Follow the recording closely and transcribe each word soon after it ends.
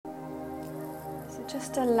So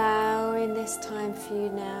just allowing this time for you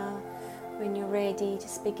now, when you're ready,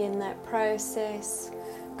 just begin that process,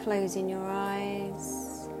 closing your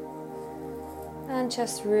eyes and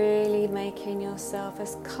just really making yourself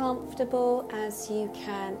as comfortable as you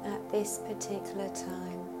can at this particular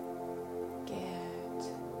time. Good.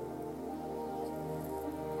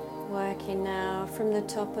 Working now from the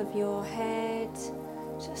top of your head,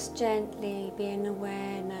 just gently being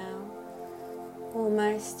aware now,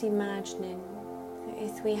 almost imagining that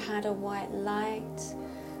if we had a white light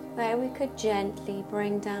that we could gently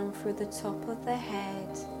bring down through the top of the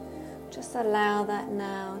head. Just allow that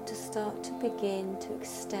now to start to begin to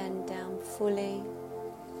extend down fully,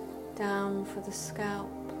 down for the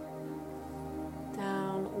scalp,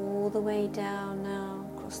 down all the way down now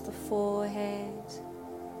across the forehead,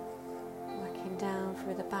 working down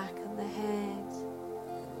through the back of the head,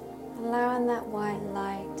 allowing that white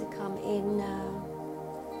light to come in now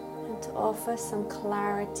and to offer some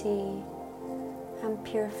clarity and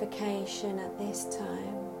purification at this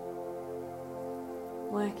time.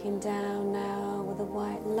 Working down now with a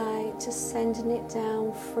white light, just sending it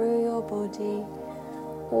down through your body,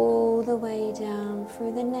 all the way down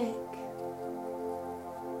through the neck.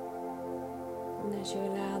 And as you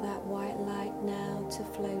allow that white light now to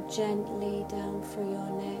flow gently down through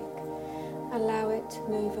your neck, allow it to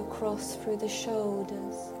move across through the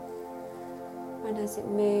shoulders. And as it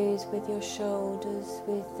moves with your shoulders,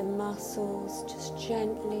 with the muscles, just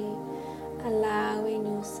gently allowing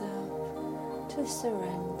yourself to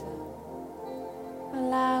surrender,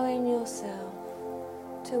 allowing yourself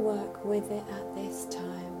to work with it at this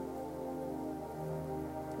time.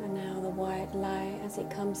 And now the white light, as it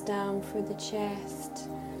comes down through the chest,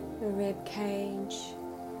 the rib cage,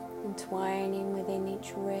 entwining within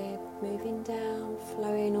each rib, moving down,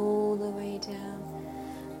 flowing all the way down,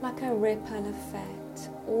 like a ripple effect,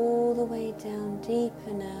 all the way down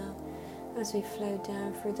deeper now, as we flow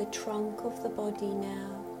down through the trunk of the body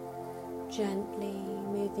now, gently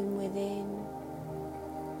moving within.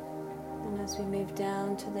 And as we move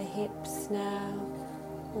down to the hips now,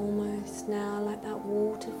 almost now like that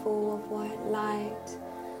waterfall of white light,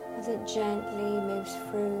 as it gently moves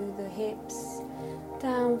through the hips,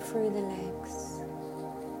 down through the legs,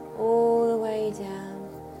 all the way down.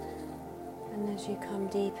 And as you come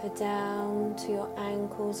deeper down to your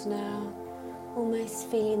ankles now, almost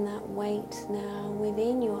feeling that weight now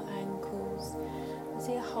within your ankles, as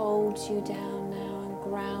it holds you down now and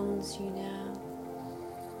grounds you now.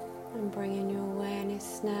 And bringing your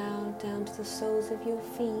awareness now down to the soles of your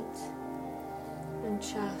feet. And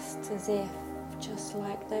just as if, just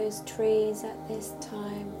like those trees at this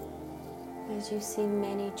time, as you see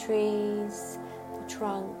many trees, the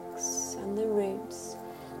trunks and the roots,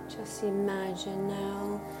 just imagine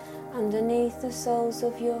now, underneath the soles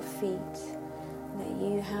of your feet, that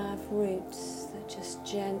you have roots that just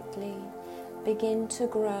gently begin to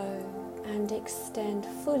grow and extend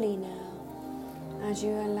fully now, as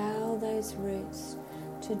you allow those roots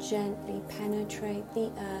to gently penetrate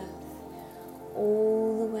the earth,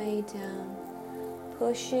 all the way down,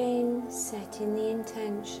 pushing, setting the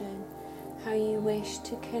intention, how you wish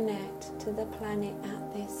to connect to the planet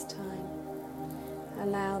at this time.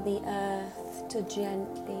 Allow the earth to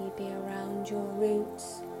gently be around your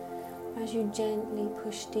roots as you gently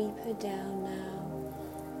push deeper down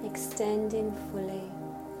now, extending fully.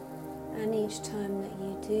 And each time that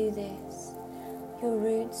you do this, your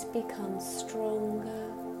roots become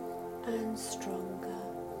stronger and stronger,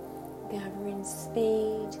 gathering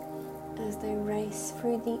speed as they race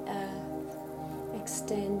through the earth,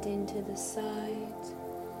 extending to the side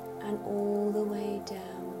and all the way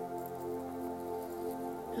down.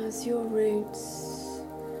 As your roots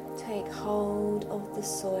take hold of the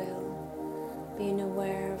soil, being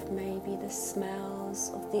aware of maybe the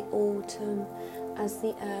smells of the autumn as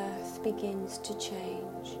the earth begins to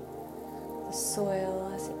change, the soil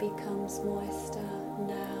as it becomes moister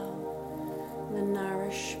now, the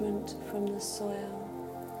nourishment from the soil,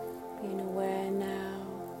 being aware now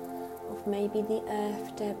of maybe the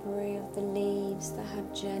earth debris of the leaves that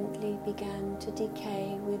have gently begun to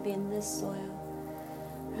decay within the soil,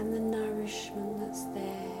 and the nourishment that's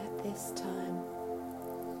there at this time.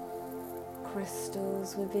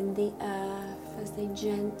 Crystals within the earth as they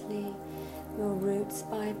gently, your roots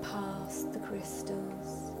bypass the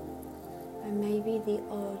crystals, and maybe the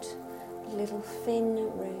odd little thin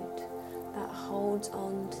root that holds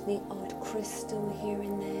on to the odd crystal here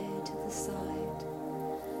and there to the side,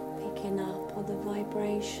 picking up on the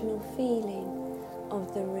vibrational feeling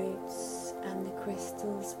of the roots and the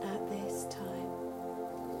crystals at this time.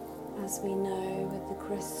 As we know with the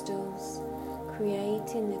crystals,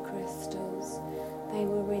 creating the crystals, they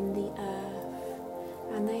were in the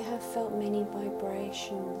earth, and they have felt many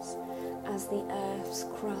vibrations as the earth's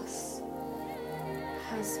crust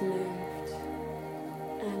has moved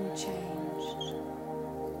and changed.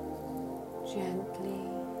 Gently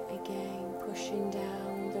again pushing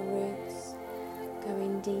down the roots,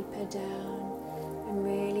 going deeper down, and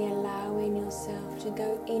really allowing yourself to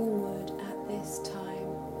go inward at this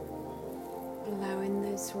time, allowing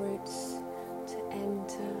those roots to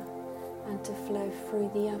enter and to flow through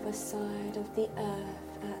the other side of the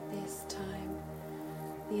earth at this time,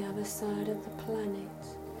 the other side of the planet,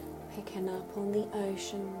 picking up on the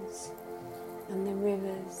oceans and the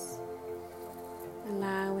rivers,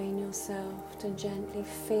 allowing yourself to gently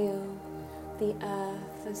feel the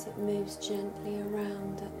earth as it moves gently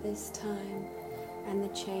around at this time, and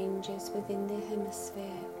the changes within the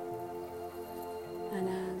hemisphere. And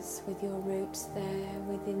as with your roots there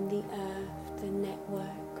within the earth, the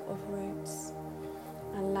network of roots,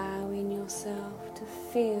 allowing yourself to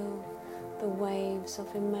feel the waves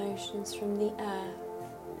of emotions from the earth,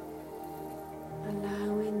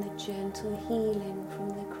 allowing the gentle healing from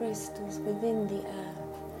the crystals within the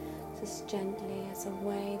earth, just gently as a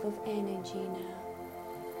wave of energy now.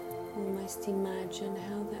 Almost imagine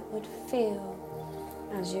how that would feel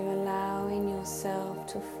as you're allowing yourself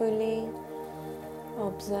to fully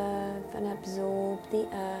observe and absorb the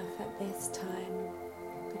earth at this time,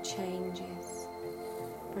 the changes,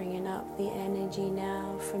 bringing up the energy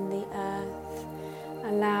now from the earth,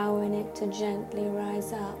 allowing it to gently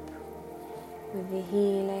rise up with the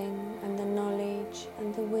healing and the knowledge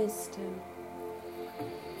and the wisdom.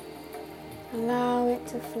 Allow it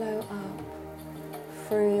to flow up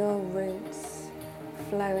through your roots,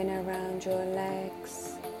 flowing around your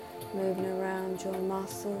legs, moving around your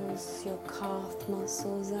muscles, your calf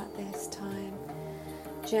muscles at this time,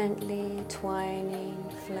 gently twining,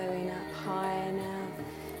 flowing up higher now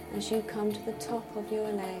as you come to the top of your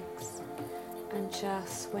legs, and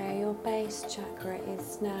just where your base chakra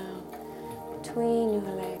is now, between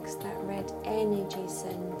your legs, that red energy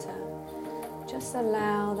center, just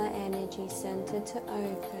allow that energy center to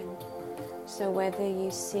open. So whether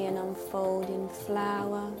you see an unfolding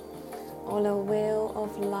flower or a wheel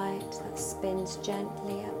of light that spins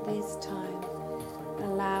gently at this time,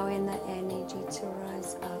 allowing that energy to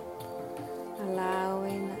rise up,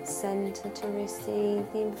 allowing that center to receive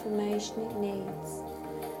the information it needs,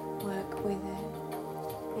 work with it.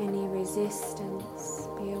 Any resistance,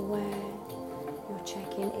 be aware you're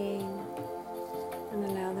checking in, and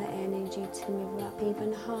allow that energy to move up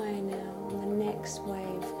even higher now on the next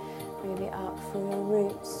wave. Move it up through your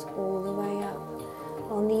roots all the way up.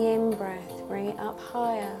 On the in-breath, bring it up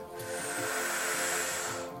higher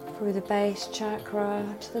through the base chakra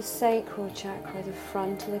to the sacral chakra, the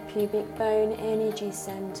front of the pubic bone energy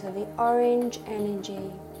center, the orange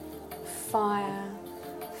energy, fire.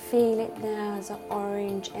 Feel it now as an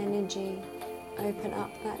orange energy. Open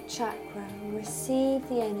up that chakra and receive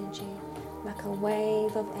the energy like a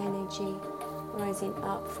wave of energy rising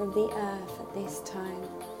up from the earth at this time,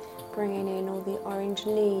 bringing in all the orange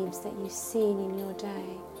leaves that you've seen in your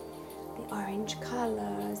day, the orange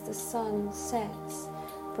color as the sun sets.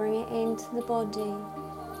 Bring it into the body,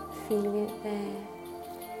 feeling it there.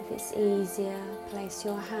 If it's easier, place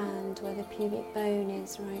your hand where the pubic bone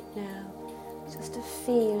is right now, just to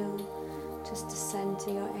feel, just to center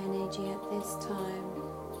your energy at this time.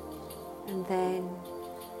 And then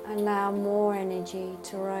allow more energy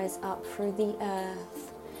to rise up through the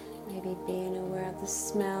earth, maybe being aware of the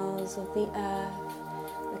smells of the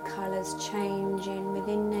earth, the colors changing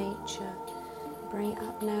within nature. Bring it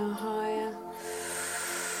up now higher,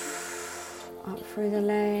 up through the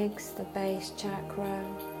legs, the base chakra,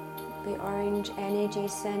 the orange energy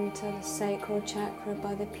center, the sacral chakra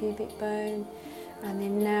by the pubic bone, and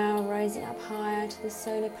then now rising up higher to the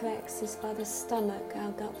solar plexus by the stomach,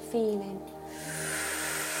 our gut feeling.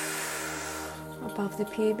 Above the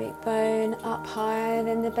pubic bone, up higher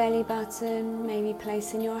than the belly button, maybe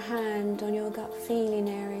placing your hand on your gut feeling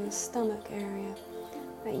area, your stomach area.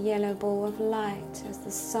 That yellow ball of light as the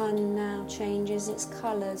sun now changes its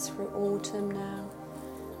colours through autumn now,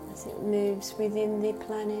 as it moves within the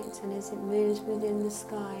planet and as it moves within the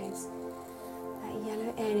skies. That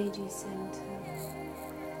yellow energy centre,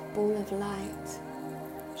 ball of light,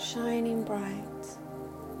 shining bright.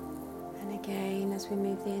 And again, as we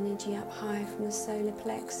move the energy up high from the solar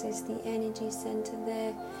plexus, the energy centre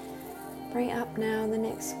there, bring it up now the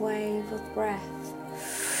next wave of breath.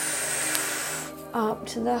 Up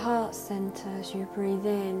to the heart center as you breathe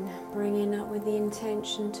in, bringing up with the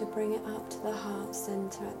intention to bring it up to the heart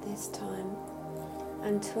center at this time.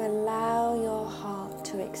 and to allow your heart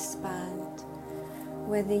to expand.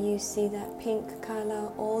 Whether you see that pink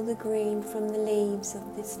colour or the green from the leaves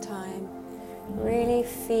of this time, really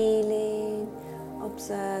feeling,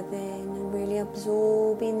 observing and really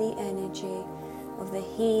absorbing the energy of the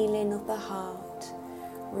healing of the heart,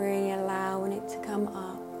 really allowing it to come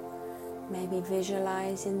up. Maybe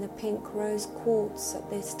visualizing the pink rose quartz at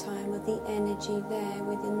this time of the energy there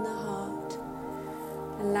within the heart,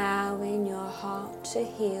 allowing your heart to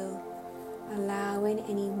heal, allowing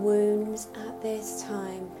any wounds at this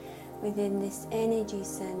time within this energy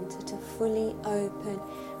center to fully open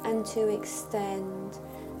and to extend,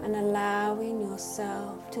 and allowing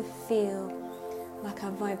yourself to feel like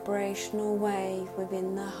a vibrational wave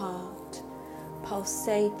within the heart,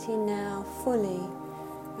 pulsating now fully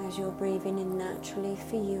as you're breathing in naturally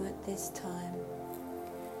for you at this time.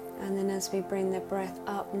 And then as we bring the breath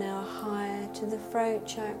up now higher to the throat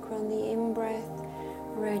chakra on the in-breath,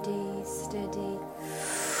 ready, steady.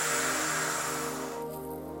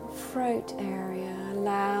 Throat area,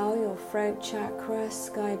 allow your throat chakra,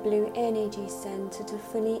 sky blue energy center to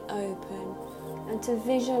fully open and to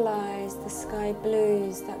visualize the sky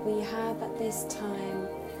blues that we have at this time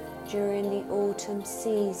during the autumn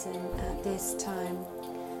season at this time.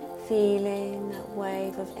 Feeling that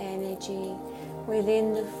wave of energy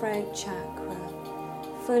within the throat chakra,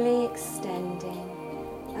 fully extending,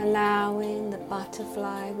 allowing the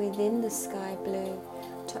butterfly within the sky blue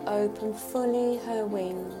to open fully her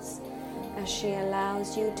wings as she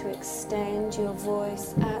allows you to extend your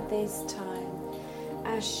voice at this time,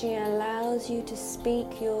 as she allows you to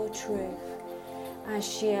speak your truth, as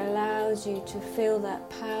she allows you to feel that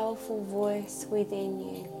powerful voice within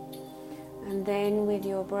you. And then with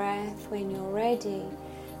your breath, when you're ready,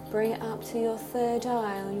 bring it up to your third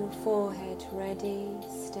eye on your forehead. Ready,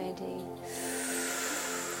 steady.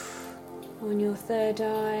 On your third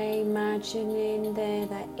eye, imagining there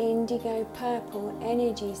that indigo purple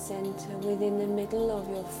energy center within the middle of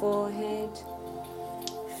your forehead.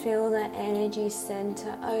 Feel that energy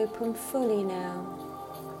center open fully now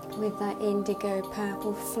with that indigo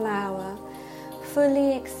purple flower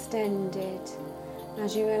fully extended.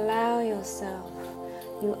 As you allow yourself,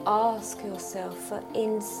 you ask yourself for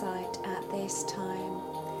insight at this time.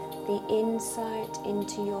 The insight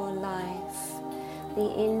into your life. The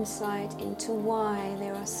insight into why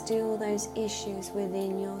there are still those issues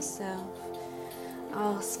within yourself.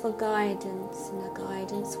 Ask for guidance and the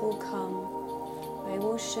guidance will come. They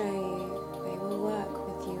will show you, they will work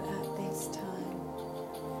with you at this time.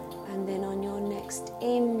 And then on your next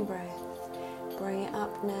in-breath, bring it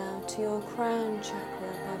up now to your crown chakra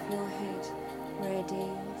above your head. Ready,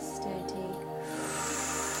 steady.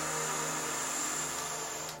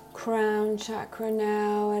 Crown chakra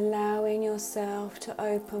now, allowing yourself to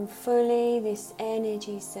open fully this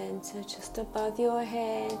energy center just above your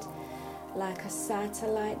head, like a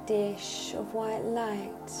satellite dish of white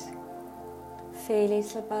light. Feel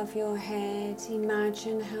it above your head.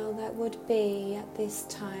 Imagine how that would be at this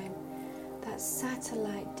time. That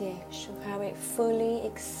satellite dish of how it fully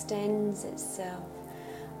extends itself,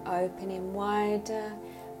 opening wider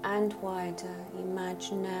and wider.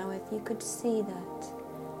 Imagine now if you could see that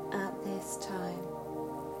at this time.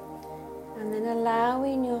 And then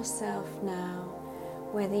allowing yourself now,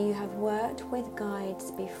 whether you have worked with guides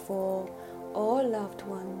before or loved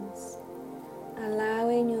ones,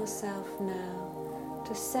 allowing yourself now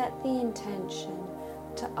to set the intention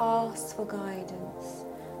to ask for guidance,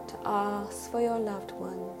 to ask for your loved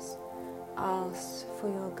ones, ask for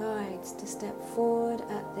your guides to step forward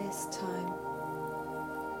at this time.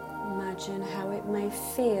 Imagine how it may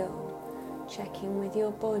feel. Check in with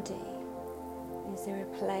your body. Is there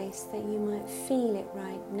a place that you might feel it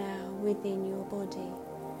right now within your body?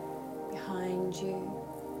 Behind you,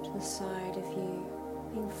 to the side of you,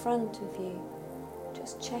 in front of you.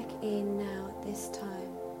 Just check in now at this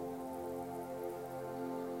time.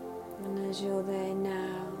 And as you're there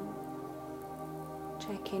now,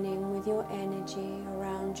 checking in with your energy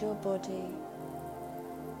around your body,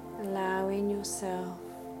 allowing yourself,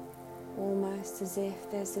 almost as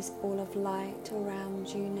if there's this ball of light around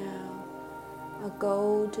you now, a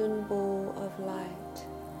golden ball of light.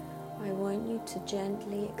 I want you to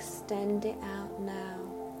gently extend it out now,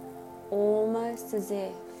 almost as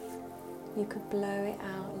if you could blow it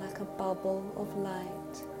out like a bubble of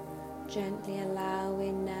light, gently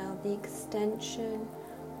allowing now the extension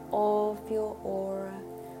of your aura,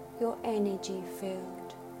 your energy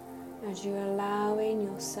field, as you're allowing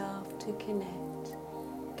yourself to connect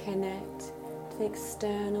to the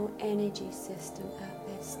external energy system at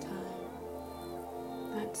this time.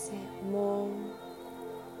 That's it. More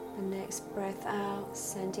The next breath out,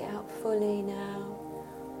 send it out fully now,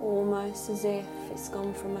 almost as if it's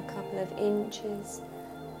gone from a couple of inches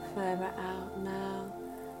further out now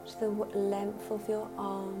to the length of your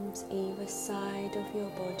arms either side of your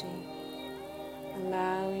body,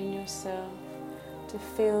 allowing yourself to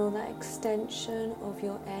feel that extension of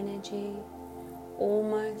your energy,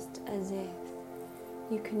 almost as if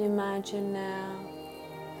you can imagine now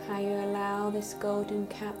how you allow this golden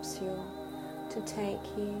capsule to take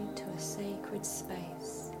you to a sacred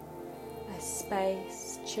space, a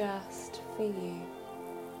space just for you,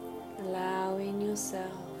 allowing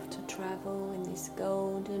yourself to travel in this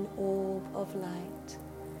golden orb of light,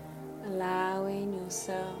 allowing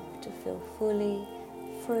yourself to feel fully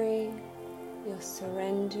free. You're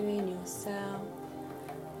surrendering yourself,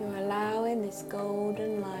 you're allowing this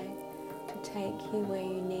golden light to take you where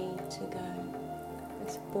you need to go,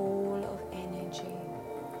 this ball of energy.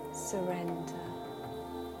 Surrender.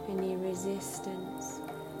 Any resistance,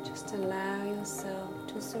 just allow yourself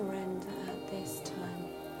to surrender at this time.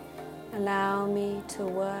 Allow me to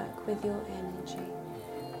work with your energy.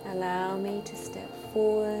 Allow me to step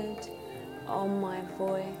forward on my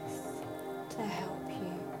voice to help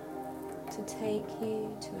you, to take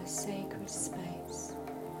you to a sacred space,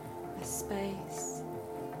 a space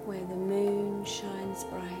where the moon shines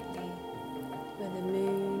brightly, where the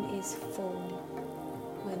moon is full,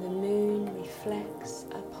 where the moon reflects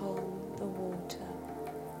upon the water,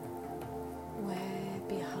 where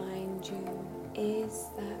behind you is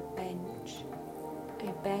that bench,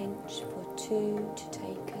 a bench for two to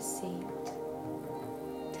take a seat.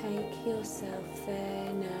 Take yourself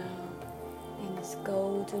there now in this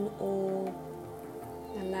golden orb.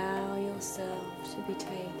 Allow yourself to be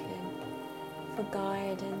taken for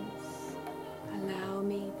guidance. Allow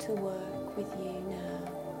me to work with you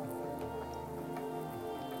now.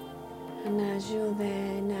 And as you're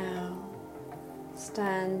there now,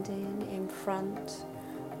 standing in front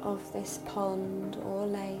of this pond or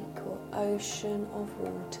lake or ocean of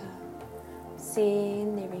water,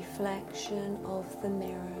 seeing the reflection of the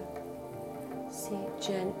mirror, see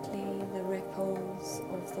gently the ripples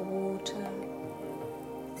of the water,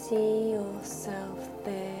 see yourself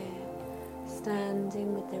there,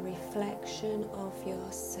 standing with the reflection of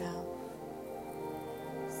yourself.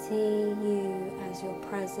 See you as your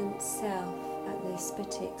present self at this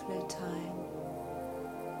particular time,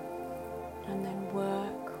 and then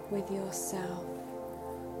work with yourself.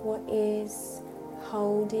 What is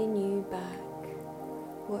holding you back?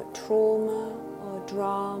 What trauma or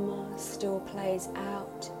drama still plays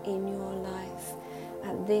out in your life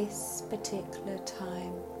at this particular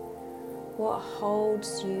time? What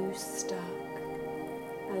holds you stuck?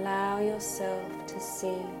 Allow yourself to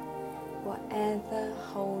see whatever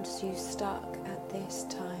holds you stuck at this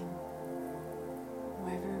time,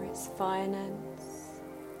 whether it's finance,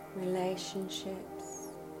 relationships,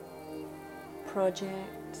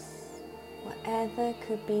 projects, whatever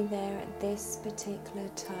could be there at this particular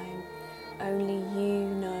time, only you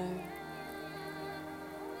know.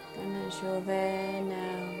 And as you're there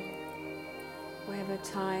now, whatever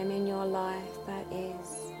time in your life that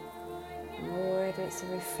is, or whether it's a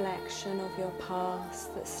reflection of your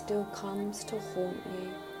past that still comes to haunt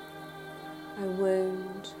you, a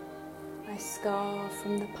wound, a scar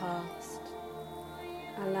from the past,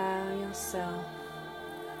 allow yourself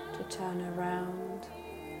to turn around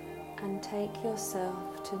and take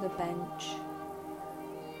yourself to the bench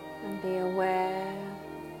and be aware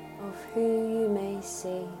of who you may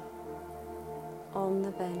see on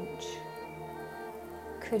the bench.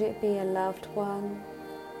 Could it be a loved one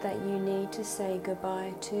that you need to say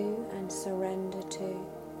goodbye to and surrender to?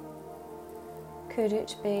 Could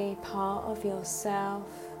it be part of yourself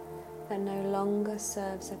that no longer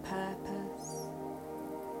serves a purpose?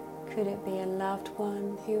 Could it be a loved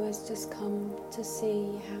one who has just come to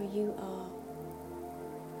see how you are?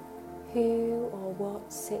 Who or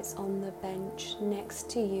what sits on the bench next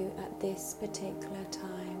to you at this particular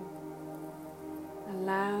time?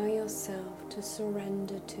 Allow yourself to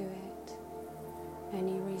surrender to it.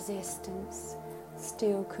 Any resistance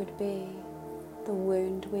still could be the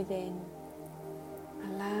wound within.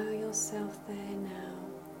 Allow yourself there now.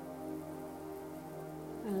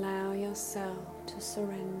 Allow yourself to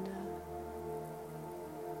surrender.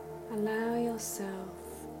 Allow yourself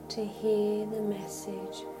to hear the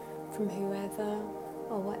message from whoever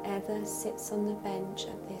or whatever sits on the bench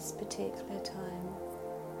at this particular time.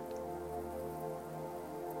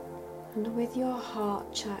 And with your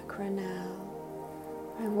heart chakra now,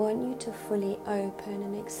 I want you to fully open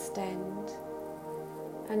and extend.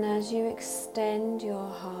 And as you extend your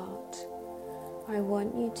heart, I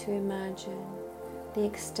want you to imagine the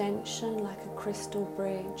extension like a crystal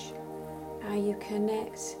bridge, how you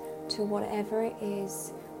connect to whatever it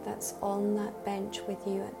is that's on that bench with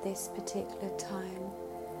you at this particular time.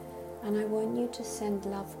 And I want you to send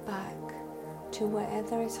love back to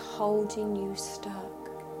wherever is holding you stuck.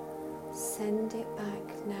 Send it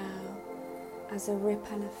back now as a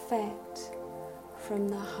ripple effect from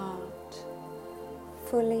the heart.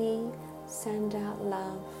 Fully send out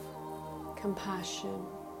love, compassion.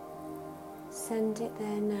 Send it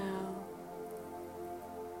there now,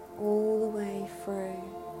 all the way through,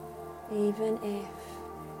 even if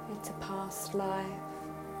it's a past life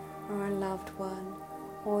or a loved one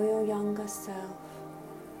or your younger self.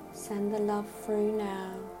 Send the love through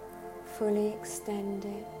now, fully extend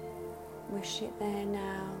it, wish it there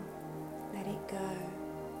now, let it go,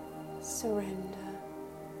 surrender.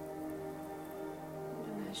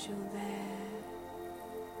 And as you're there,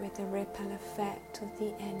 with the ripple effect of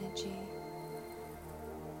the energy,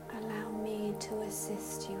 allow me to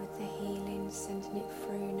assist you with the healing, sending it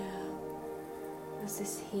through now, as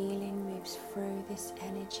this healing moves through this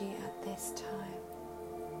energy at this time,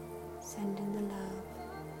 sending the love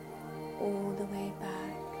all the way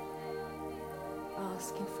back,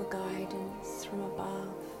 asking for guidance from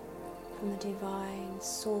above, from the divine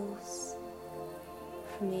source,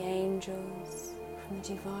 from the angels, from the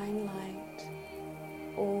divine light,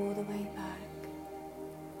 all the way back,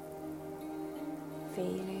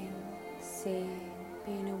 feeling, seeing,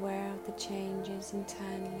 being aware of the changes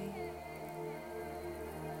internally.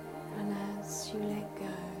 And as you let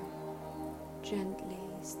go, gently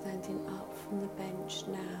standing up from the bench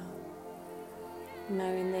now,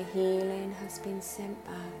 knowing the healing has been sent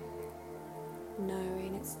back,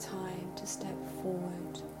 knowing it's time to step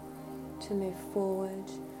forward, to move forward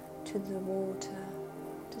to the water,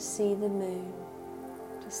 to see the moon,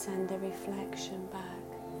 to send a reflection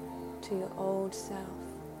back to your old self,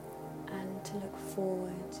 and to look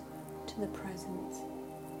forward to the present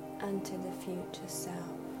and to the future self.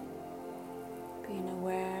 Being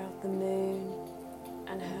aware of the moon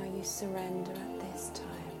and how you surrender at this time.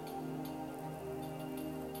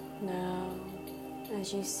 Now,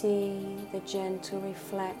 as you see the gentle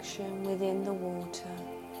reflection within the water,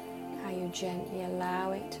 how you gently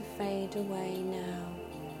allow it to fade away now,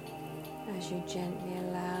 as you gently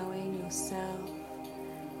allowing yourself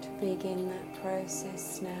to begin that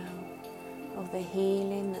process now of the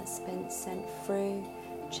healing that's been sent through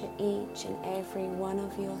to each and every one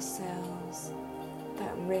of your cells,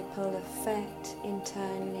 that ripple effect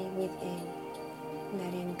internally within,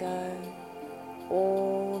 letting go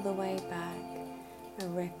all the way back, a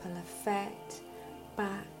ripple effect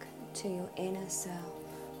back to your inner self.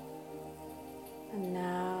 And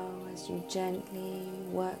now, as you gently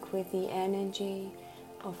work with the energy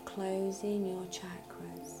of closing your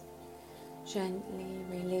chakras, gently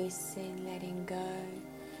releasing, letting go,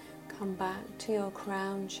 come back to your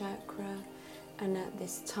crown chakra, and at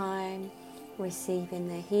this time receiving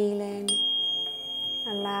the healing,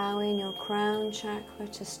 allowing your crown chakra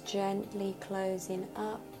just gently closing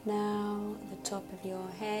up now at the top of your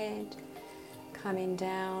head, coming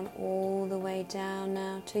down all the way down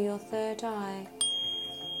now to your third eye,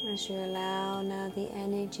 as you allow now the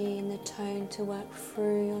energy and the tone to work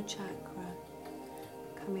through your chakra,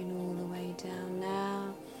 coming all the way down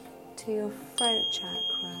now to your throat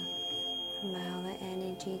chakra. Allow the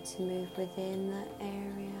energy to move within that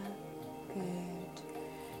area. Good.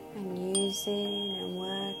 And using and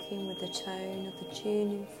working with the tone of the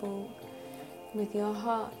tuning fork with your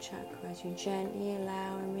heart chakra, as you gently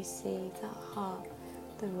allow and receive that heart,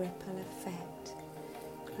 the ripple effect.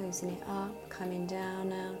 Closing it up, coming down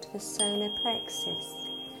now to the solar plexus,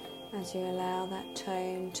 as you allow that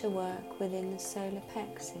tone to work within the solar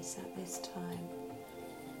plexus at this time.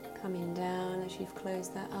 Coming down as you've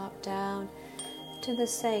closed that up, down to the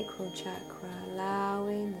sacral chakra,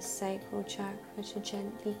 allowing the sacral chakra to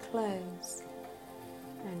gently close.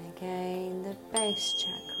 And again, the base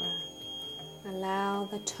chakra. Allow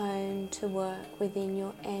the tone to work within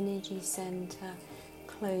your energy center,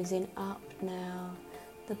 closing up now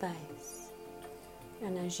the base.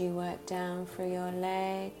 And as you work down through your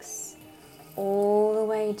legs, all the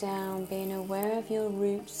way down, being aware of your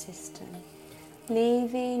root system,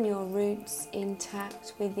 leaving your roots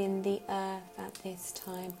intact within the earth at this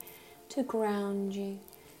time to ground you,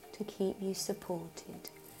 to keep you supported.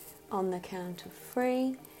 On the count of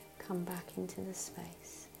 3, come back into the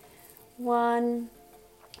space. 1,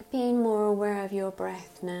 being more aware of your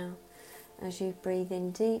breath now, as you breathe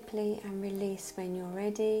in deeply and release when you're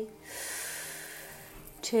ready.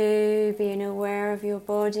 2, being aware of your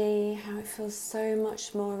body, how it feels so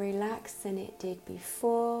much more relaxed than it did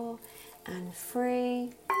before, and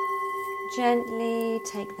free. Gently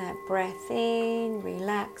take that breath in,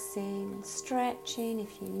 relaxing, stretching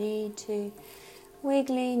if you need to,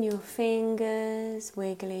 wiggling your fingers,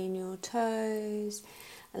 wiggling your toes,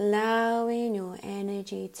 allowing your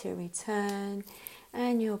energy to return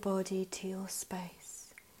and your body to your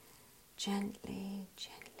space. Gently,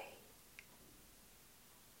 gently.